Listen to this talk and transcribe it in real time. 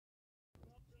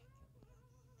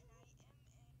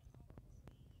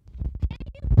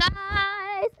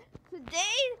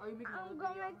I'm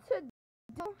going to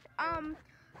do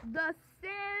the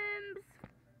Sims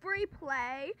free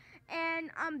play,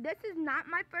 and this is not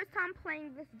my first time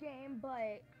playing this game,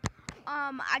 but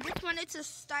I just wanted to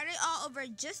start it all over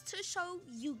just to show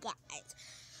you guys.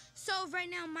 So right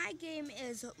now my game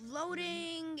is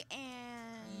loading,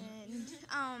 and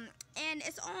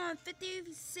it's on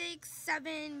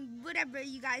 56.7, whatever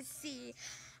you guys see.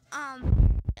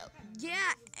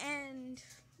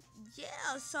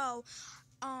 So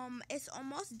it's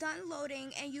almost done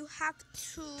loading, and you have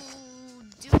to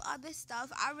do other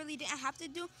stuff. I really didn't have to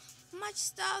do much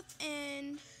stuff,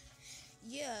 and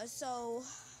yeah, so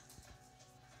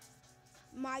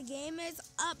my game is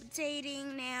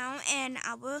updating now, and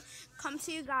I will come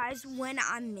to you guys when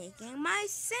I'm making my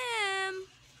sim.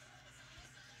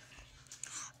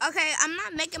 Okay, I'm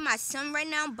not making my sim right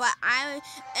now, but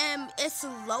it's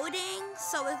loading,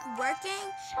 so it's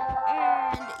working.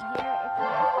 And yeah, if you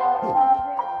guys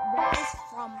that is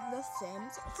from the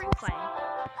Sims free play.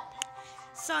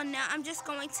 So now I'm just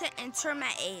going to enter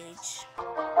my age. So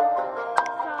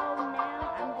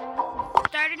now I'm going to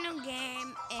start a new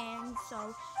game, and so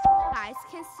you guys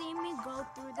can see me go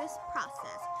through this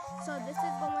process. So this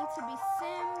is going to be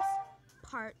Sims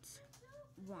Part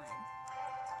 1.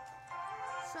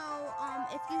 So,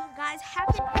 if you guys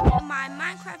haven't seen my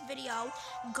Minecraft video,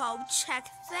 go check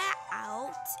that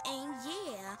out, and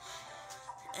yeah.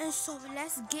 And so,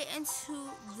 let's get into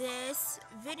this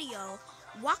video.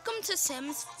 Welcome to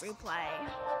Sims Free Play.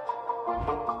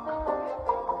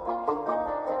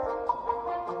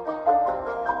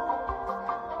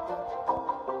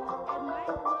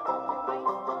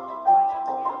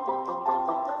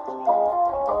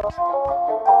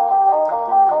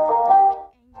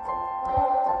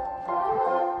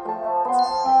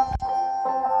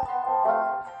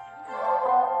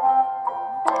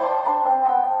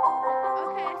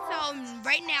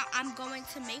 Right now, I'm going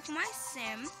to make my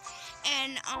sim,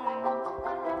 and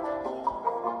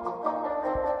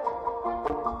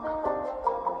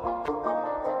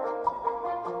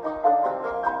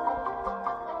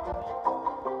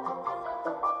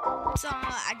so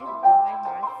I just like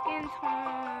my skin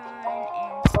tone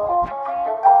and stuff like that.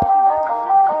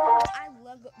 I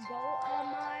go on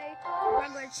my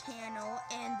regular channel,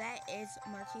 and that is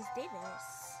Marquise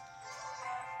Davis.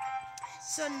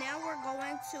 So now we're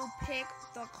going to pick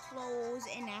the clothes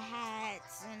and the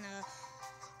hats and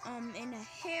the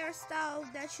hairstyle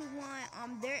that you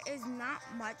want. There is not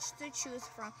much to choose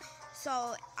from,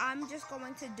 so I'm just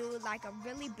going to do like a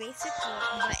really basic look,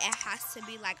 but it has to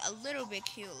be like a little bit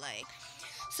cute, like.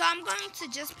 So I'm going to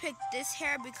just pick this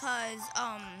hair because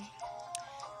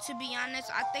to be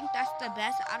honest, I think that's the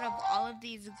best out of all of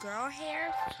these girl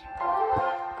hairs.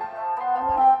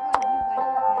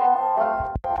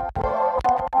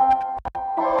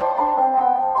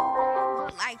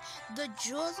 Like the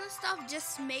jewels and stuff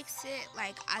just makes it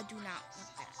like I do not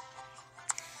want that.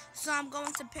 So I'm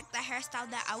going to pick the hairstyle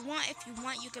that I want. If you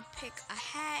want, you could pick a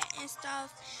hat and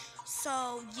stuff.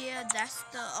 So yeah, that's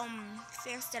the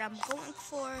face that I'm going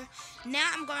for.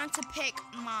 Now I'm going to pick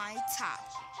my top.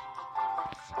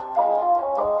 I'm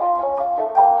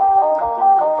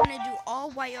gonna do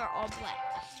all white or all black.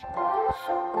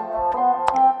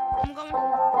 I'm going to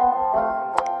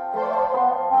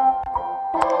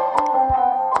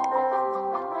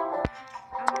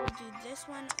do this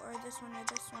one or this one or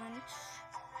this one.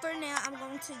 For now, I'm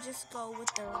going to just go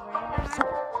with the red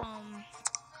one.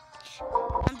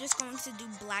 I'm just going to do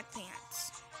black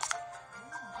pants.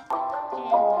 And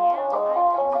now I am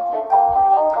just putting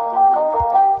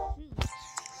on shoes.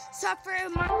 So for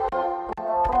my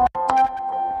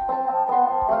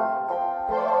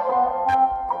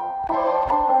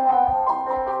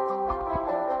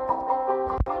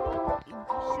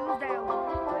shoes that I want,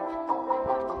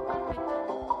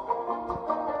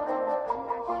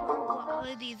 all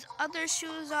of these other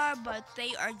shoes are, but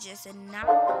they are just not for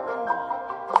me.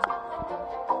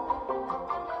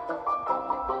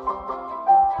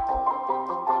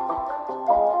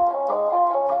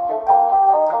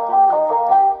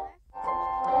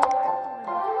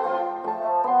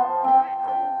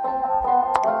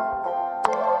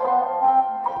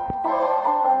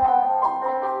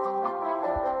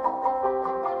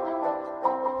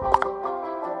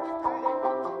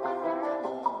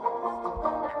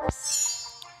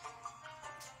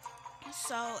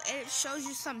 So it shows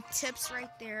you some tips right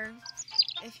there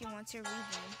if you want to read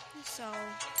them. So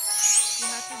you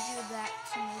have to do that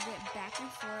to move it back and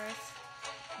forth.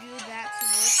 Do that to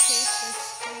rotate the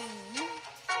screen.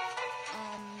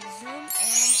 Zoom in and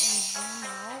zoom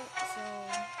out.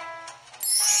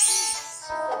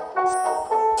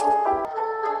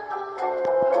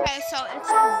 Okay, so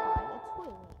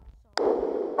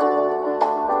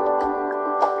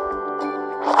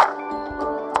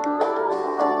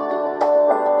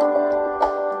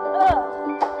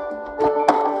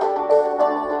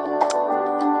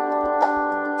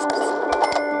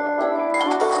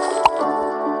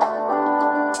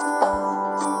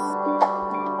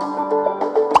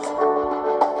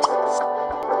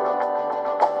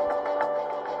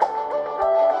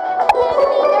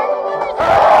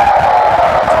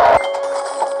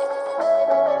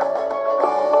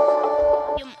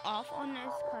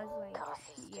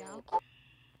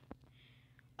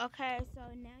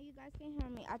and now you guys can hear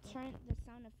me. I turned the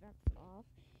sound effects off,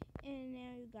 and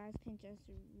now you guys can just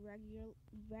regularly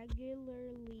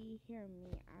hear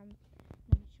me. I'm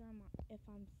not sure if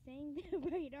I'm saying that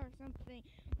right or something,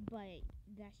 but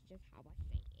that's just how I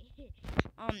say it.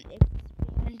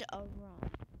 Expand a room.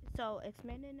 So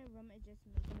expanding a room is just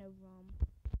making a room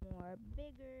more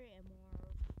bigger and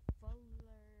more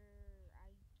fuller,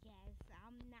 I guess.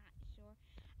 I'm not sure.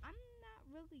 I'm not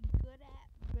really good at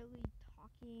really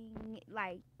talking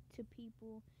like to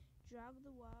people. Drug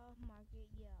the wall, market,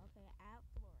 yeah, okay, add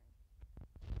flooring.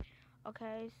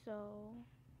 Okay, so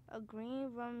a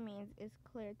green room means it's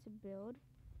clear to build.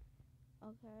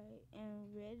 Okay,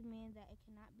 and red means that it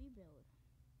cannot be built.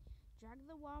 Drag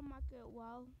the wall, market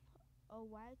wall, a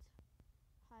white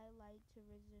highlight to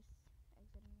resist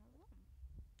exiting the room.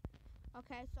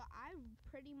 Okay, so I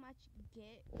pretty much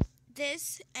get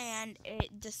this, and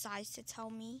it decides to tell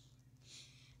me.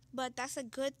 But that's a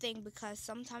good thing because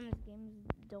sometimes games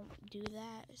don't do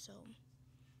that. So,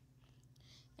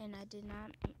 and I did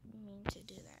not mean to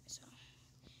do that. So,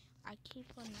 I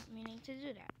keep on not meaning to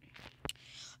do that.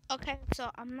 Okay, so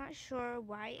I'm not sure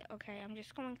why. Okay, I'm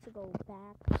just going to go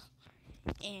back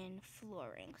in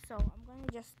flooring. So, I'm going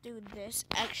to just do this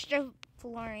extra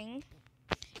flooring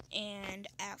and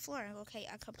add flooring. Okay,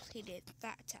 I completed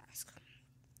that task.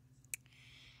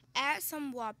 Add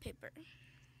some wallpaper.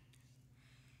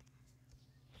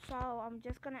 So I'm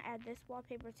just gonna add this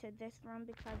wallpaper to this room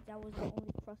because that was the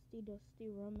only crusty,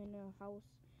 dusty room in the house.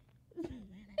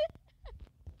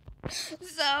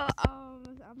 So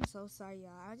I'm so sorry,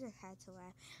 y'all. I just had to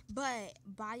laugh. But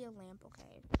buy a lamp,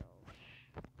 okay? So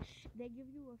they give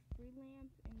you a free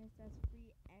lamp, and it says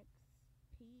free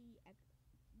XP,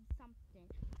 something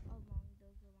along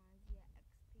those lines. Yeah,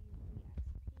 XP,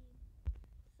 free XP.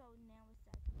 So now it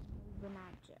says move an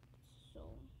object.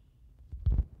 So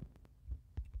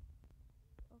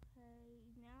okay,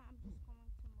 now I'm just going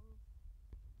to move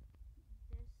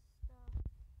this stuff.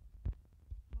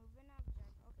 Move an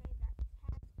object. Okay, that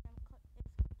task is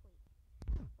complete.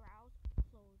 Browse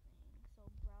clothing. So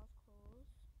browse clothes.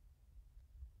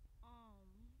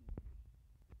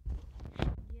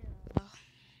 Yeah.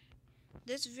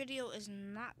 This video is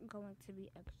not going to be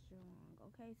extra long.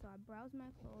 Okay, so I browse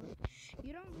my clothes.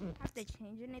 You don't really have to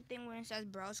change anything when it says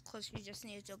browse clothes. You just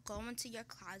need to go into your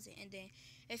closet, and then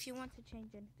if you want to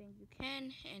change anything, you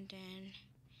can, and then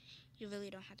you really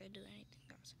don't have to do anything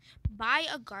else. Buy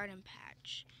a garden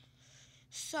patch.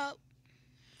 So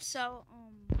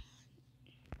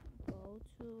go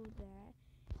to that,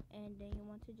 and then you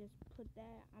want to just put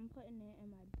that. I'm putting it in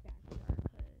my backyard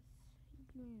because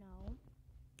you know.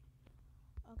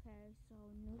 Okay, so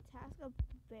new task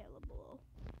available.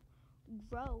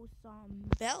 Grow some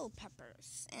bell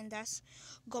peppers, and that's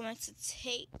going to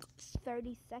take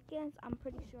 30 seconds. I'm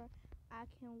pretty sure I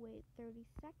can wait 30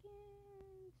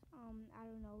 seconds. I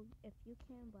don't know if you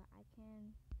can, but I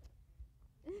can.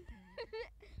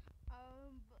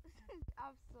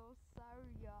 I'm so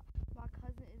sorry, y'all. My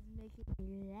cousin is making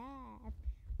me laugh.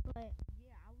 But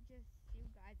yeah, I'll just see you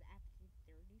guys after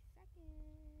 30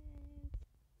 seconds.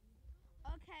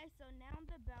 Okay, so now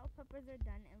the bell peppers are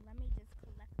done, and let me just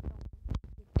collect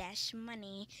the dash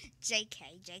money.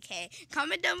 JK.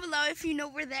 Comment down below if you know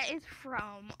where that is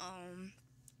from.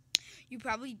 You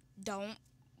probably don't.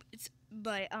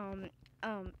 But I'm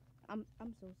so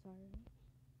sorry.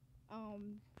 You know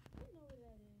where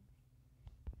that is.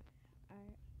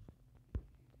 Alright.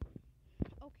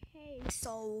 Okay,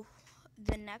 so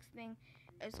the next thing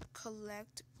is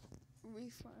collect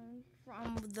refund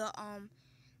from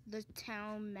the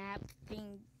town map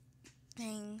thing.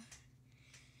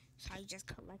 So I just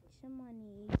collect some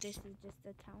money. This is just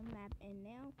the town map, and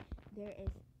now there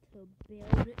is to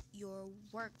build your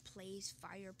workplace,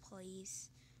 fireplace,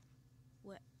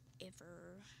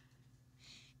 whatever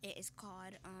it is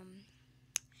called.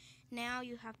 Now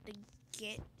you have to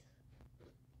get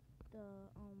the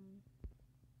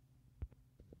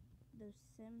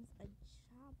Sims a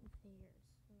job fair.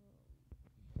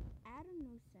 So add a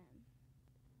new Sim.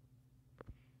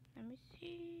 Let me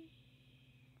see.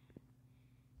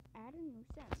 Add a new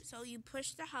Sim. So you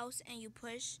push the house and you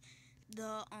push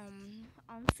the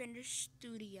unfinished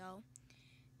studio,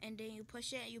 and then you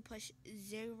push it and you push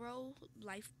 0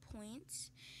 life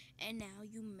points, and now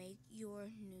you make your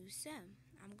new Sim.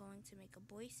 I'm going to make a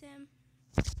boy Sim.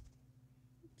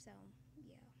 So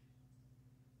yeah.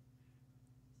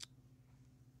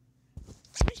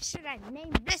 What should I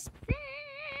name this Sim?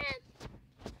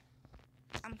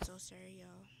 I'm so sorry,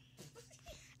 y'all.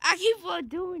 I keep on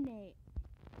doing it.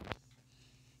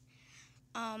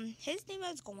 His name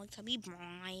is going to be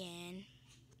Brian.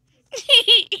 You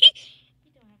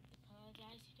don't have to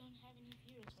apologize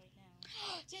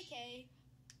JK.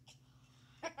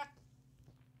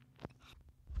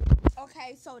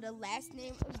 Okay, so the last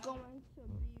name is going to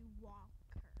be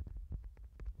Walker.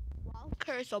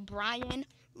 Walker, so Brian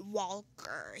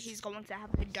Walker. He's going to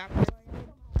have the dark.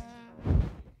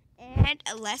 And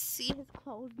let's see his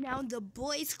clothes. Now, the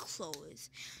boys' clothes.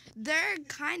 They're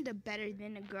kind of better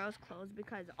than the girls' clothes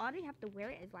because all they have to wear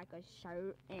is like a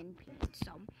shirt and pants.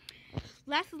 So,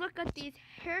 let's look at these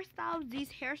hairstyles. These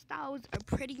hairstyles are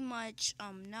pretty much,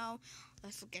 no.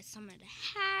 Let's look at some of the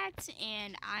hats.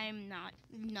 And I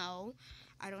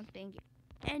don't think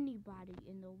anybody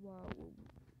in the world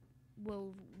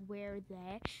will wear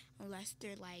that unless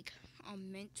they're like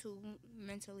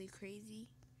mentally crazy.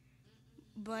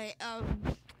 But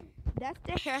that's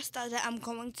the hairstyle that I'm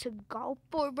going to go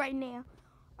for right now.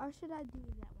 Or should I do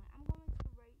that one?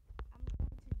 I'm going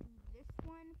to do this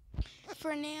one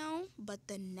for now. But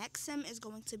the next sim is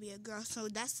going to be a girl. So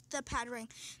that's the pattern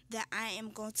that I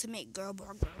am going to make girl, boy,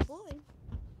 girl, boy.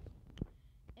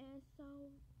 And so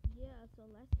yeah, so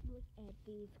let's look at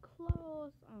these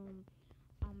clothes.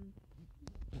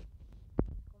 He's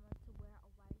going to wear a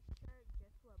white shirt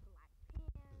just with black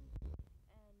pants,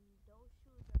 and those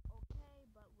shoes are okay,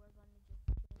 but we're gonna just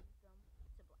change them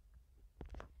to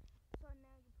black. So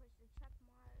now you push the check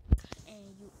mark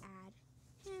and you add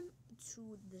him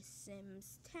to the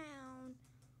Sims town.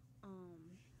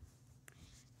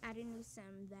 Add a new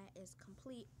sim that is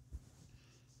complete.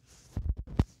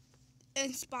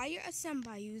 Inspire a sim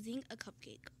by using a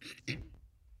cupcake.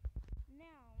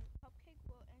 Now, cupcake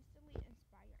will instantly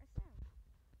inspire a sim.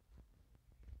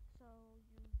 So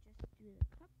you just do the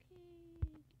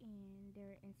cupcake and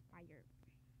they're inspired.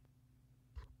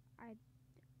 I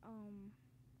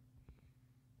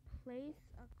place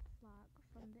a clock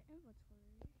from the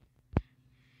inventory.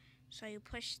 So you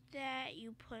push that,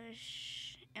 you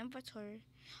push inventory.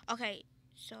 Okay,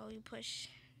 so you push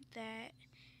that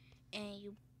and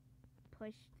you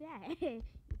push that. You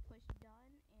push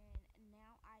done and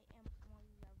now I am on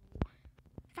level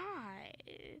 5.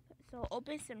 So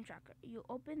open sim tracker. You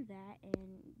open that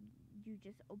and you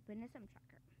just open a sim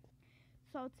tracker.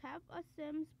 So tap a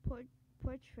sim's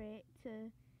portrait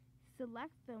to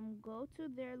select them. Go to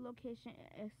their location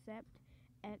and accept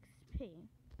XP.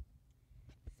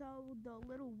 So the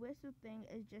little whistle thing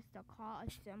is just to call a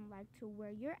sim like to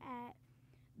where you're at.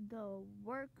 The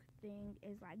work thing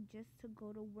is like just to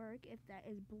go to work. If that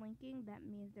is blinking, that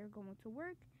means they're going to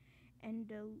work. And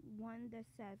the one that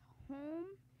says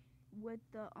home with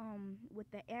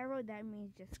the arrow, that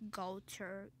means just go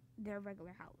to their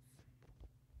regular house.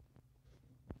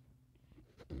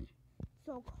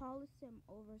 So call a sim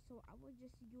over. So I would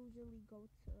just usually go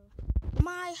to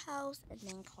my house and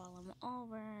then call them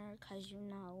over, cause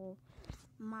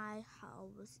my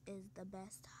house is the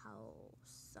best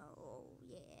house. So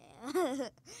yeah.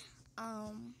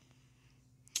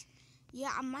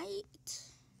 Yeah, I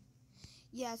might.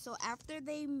 Yeah, so after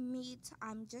they meet,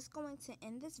 I'm just going to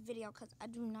end this video because I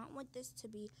do not want this to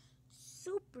be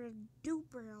super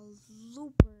duper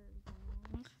looper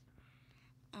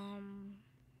long.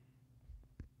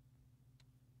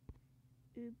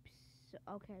 Oops.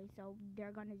 Okay, so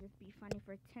they're gonna just be funny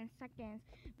for 10 seconds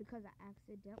because I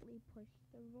accidentally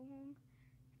pushed the wrong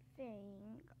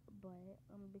thing. But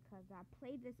because I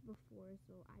played this before,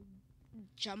 so I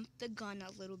jumped the gun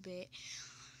a little bit.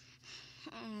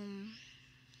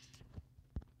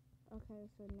 Okay,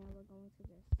 so now we're going to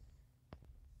just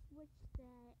switch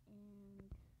that and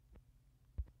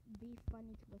be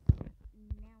funny to us.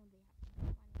 Now they have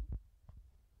to be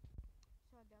funny.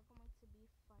 So they're going to be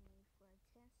funny for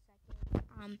 10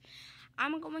 seconds.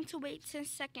 I'm going to wait 10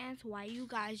 seconds while you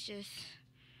guys just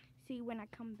see when I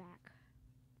come back.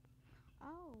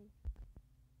 Oh.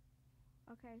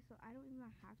 Okay, so I don't even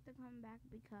have to come back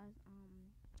because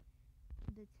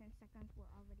the 10 seconds were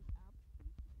already up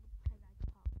because I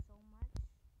talked so much.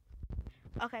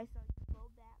 Okay, so you go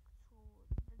back to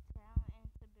the town and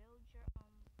to build your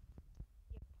park,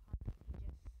 you just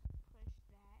push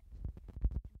that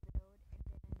to build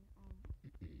and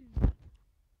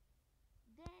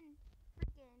then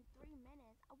freaking 3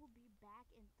 minutes. I will be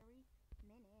back in 3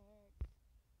 minutes.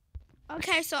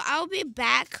 Okay, so I'll be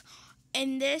back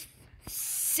in this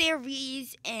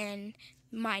series in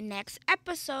my next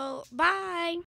episode. Bye.